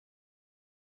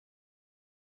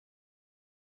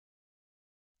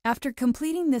After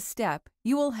completing this step,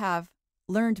 you will have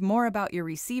learned more about your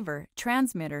receiver,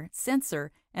 transmitter,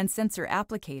 sensor, and sensor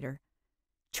applicator,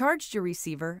 charged your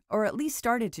receiver, or at least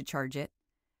started to charge it,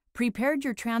 prepared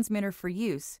your transmitter for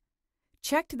use,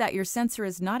 checked that your sensor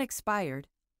is not expired,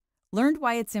 learned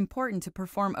why it's important to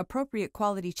perform appropriate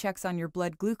quality checks on your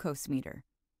blood glucose meter.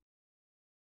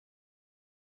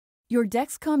 Your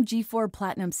Dexcom G4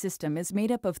 Platinum system is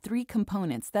made up of 3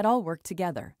 components that all work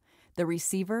together: the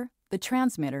receiver, the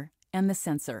transmitter, and the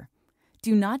sensor.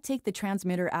 Do not take the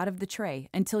transmitter out of the tray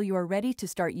until you are ready to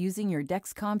start using your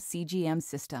Dexcom CGM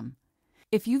system.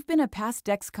 If you've been a past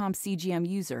Dexcom CGM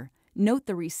user, note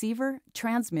the receiver,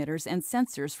 transmitters, and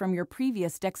sensors from your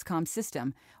previous Dexcom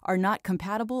system are not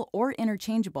compatible or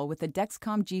interchangeable with the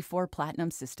Dexcom G4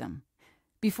 Platinum system.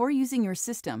 Before using your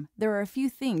system, there are a few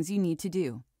things you need to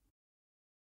do.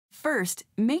 First,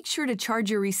 make sure to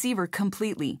charge your receiver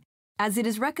completely, as it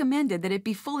is recommended that it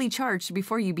be fully charged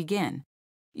before you begin.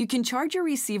 You can charge your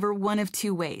receiver one of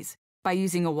 2 ways: by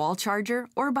using a wall charger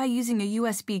or by using a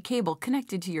USB cable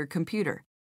connected to your computer.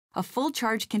 A full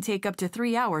charge can take up to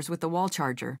 3 hours with the wall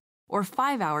charger, or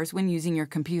 5 hours when using your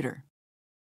computer.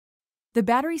 The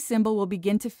battery symbol will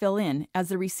begin to fill in as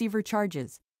the receiver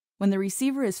charges. When the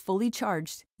receiver is fully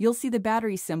charged, you'll see the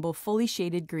battery symbol fully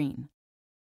shaded green.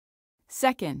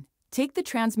 Second, take the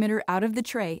transmitter out of the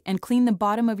tray and clean the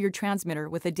bottom of your transmitter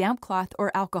with a damp cloth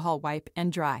or alcohol wipe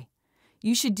and dry.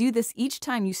 You should do this each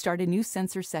time you start a new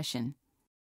sensor session.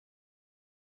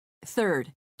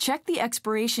 Third, check the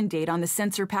expiration date on the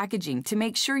sensor packaging to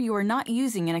make sure you are not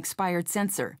using an expired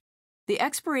sensor. The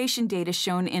expiration date is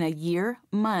shown in a year,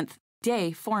 month,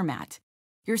 day format.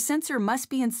 Your sensor must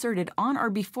be inserted on or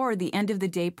before the end of the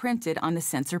day printed on the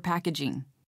sensor packaging.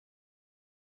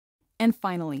 And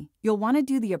finally, you'll want to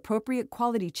do the appropriate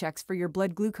quality checks for your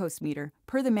blood glucose meter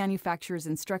per the manufacturer's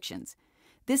instructions.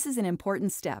 This is an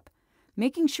important step.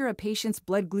 Making sure a patient's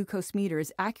blood glucose meter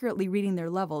is accurately reading their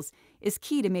levels is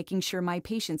key to making sure my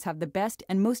patients have the best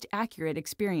and most accurate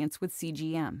experience with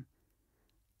CGM.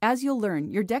 As you'll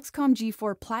learn, your Dexcom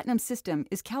G4 Platinum system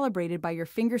is calibrated by your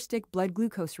fingerstick blood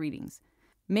glucose readings.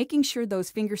 Making sure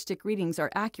those fingerstick readings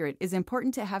are accurate is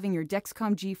important to having your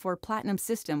Dexcom G4 Platinum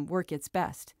system work its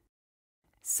best.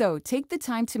 So, take the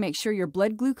time to make sure your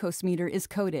blood glucose meter is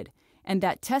coded and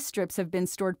that test strips have been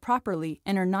stored properly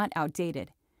and are not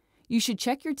outdated. You should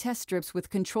check your test strips with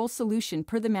control solution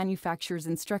per the manufacturer's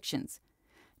instructions.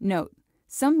 Note,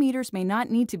 some meters may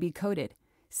not need to be coded.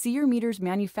 See your meter's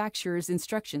manufacturer's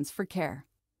instructions for care.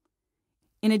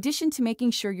 In addition to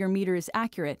making sure your meter is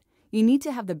accurate, you need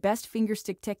to have the best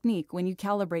fingerstick technique when you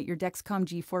calibrate your Dexcom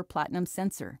G4 Platinum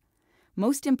sensor.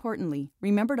 Most importantly,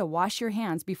 remember to wash your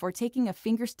hands before taking a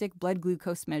fingerstick blood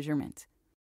glucose measurement.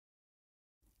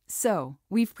 So,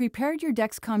 we've prepared your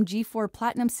Dexcom G4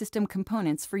 Platinum system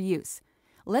components for use.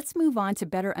 Let's move on to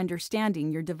better understanding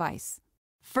your device.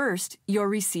 First, your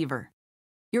receiver.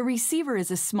 Your receiver is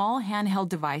a small handheld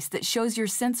device that shows your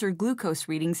sensor glucose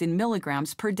readings in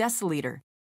milligrams per deciliter,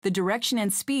 the direction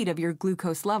and speed of your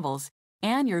glucose levels,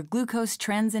 and your glucose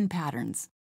trends and patterns.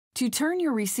 To turn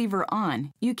your receiver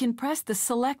on, you can press the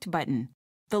select button,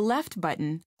 the left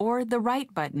button, or the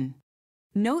right button.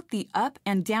 Note the up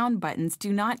and down buttons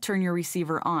do not turn your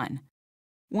receiver on.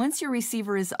 Once your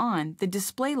receiver is on, the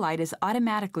display light is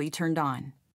automatically turned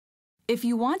on. If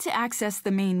you want to access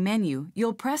the main menu,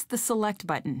 you'll press the select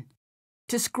button.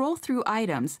 To scroll through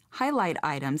items, highlight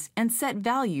items, and set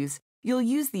values, you'll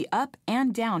use the up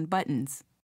and down buttons.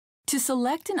 To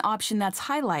select an option that's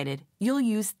highlighted, you'll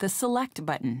use the Select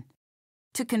button.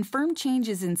 To confirm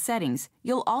changes in settings,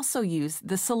 you'll also use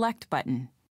the Select button.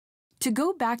 To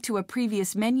go back to a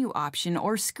previous menu option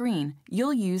or screen,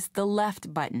 you'll use the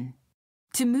Left button.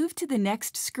 To move to the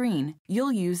next screen,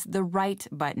 you'll use the Right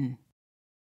button.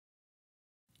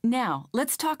 Now,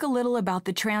 let's talk a little about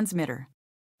the transmitter.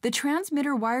 The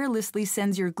transmitter wirelessly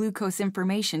sends your glucose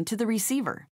information to the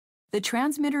receiver. The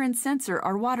transmitter and sensor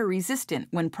are water-resistant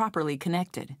when properly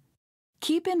connected.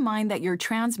 Keep in mind that your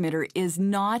transmitter is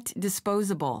not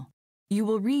disposable. You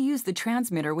will reuse the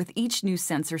transmitter with each new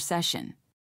sensor session.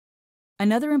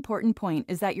 Another important point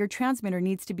is that your transmitter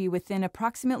needs to be within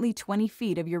approximately 20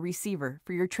 feet of your receiver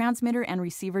for your transmitter and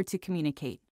receiver to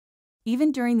communicate.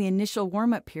 Even during the initial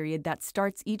warm-up period that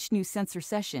starts each new sensor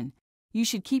session, you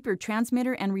should keep your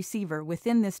transmitter and receiver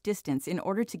within this distance in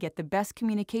order to get the best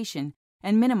communication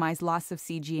and minimize loss of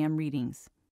CGM readings.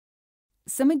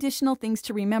 Some additional things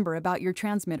to remember about your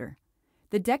transmitter.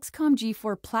 The Dexcom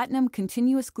G4 Platinum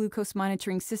Continuous Glucose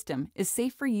Monitoring System is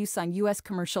safe for use on U.S.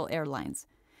 commercial airlines.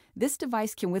 This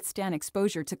device can withstand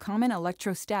exposure to common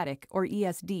electrostatic, or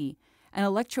ESD, and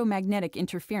electromagnetic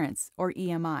interference, or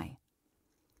EMI.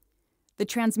 The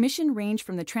transmission range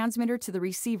from the transmitter to the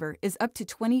receiver is up to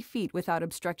 20 feet without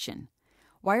obstruction.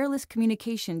 Wireless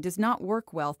communication does not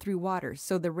work well through water,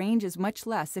 so the range is much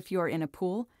less if you are in a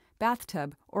pool,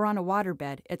 bathtub, or on a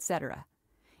waterbed, etc.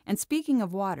 And speaking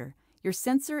of water, your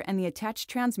sensor and the attached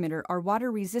transmitter are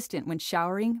water resistant when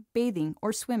showering, bathing,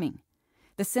 or swimming.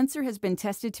 The sensor has been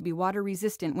tested to be water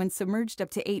resistant when submerged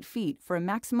up to 8 feet for a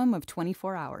maximum of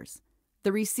 24 hours.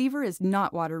 The receiver is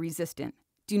not water resistant.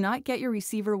 Do not get your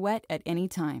receiver wet at any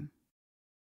time.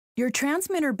 Your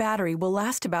transmitter battery will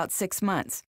last about 6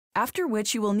 months, after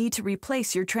which you will need to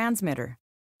replace your transmitter.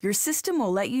 Your system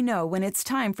will let you know when it's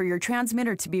time for your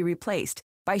transmitter to be replaced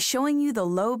by showing you the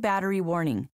low battery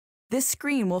warning. This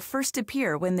screen will first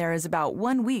appear when there is about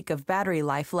 1 week of battery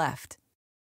life left.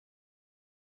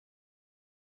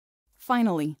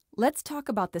 Finally, let's talk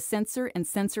about the sensor and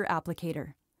sensor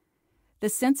applicator. The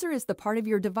sensor is the part of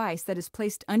your device that is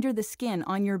placed under the skin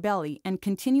on your belly and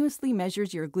continuously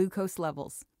measures your glucose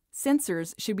levels.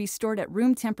 Sensors should be stored at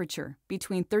room temperature,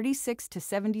 between 36 to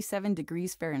 77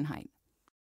 degrees Fahrenheit.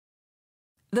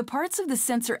 The parts of the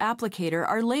sensor applicator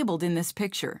are labeled in this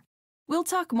picture. We'll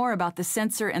talk more about the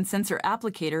sensor and sensor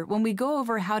applicator when we go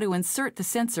over how to insert the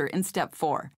sensor in Step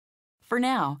 4. For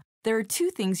now, there are 2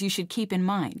 things you should keep in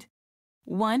mind.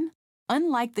 1.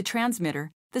 Unlike the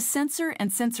transmitter, the sensor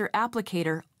and sensor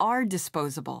applicator are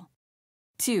disposable.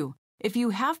 2. If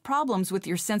you have problems with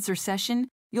your sensor session,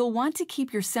 you'll want to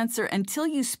keep your sensor until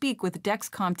you speak with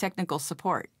Dexcom technical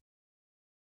support.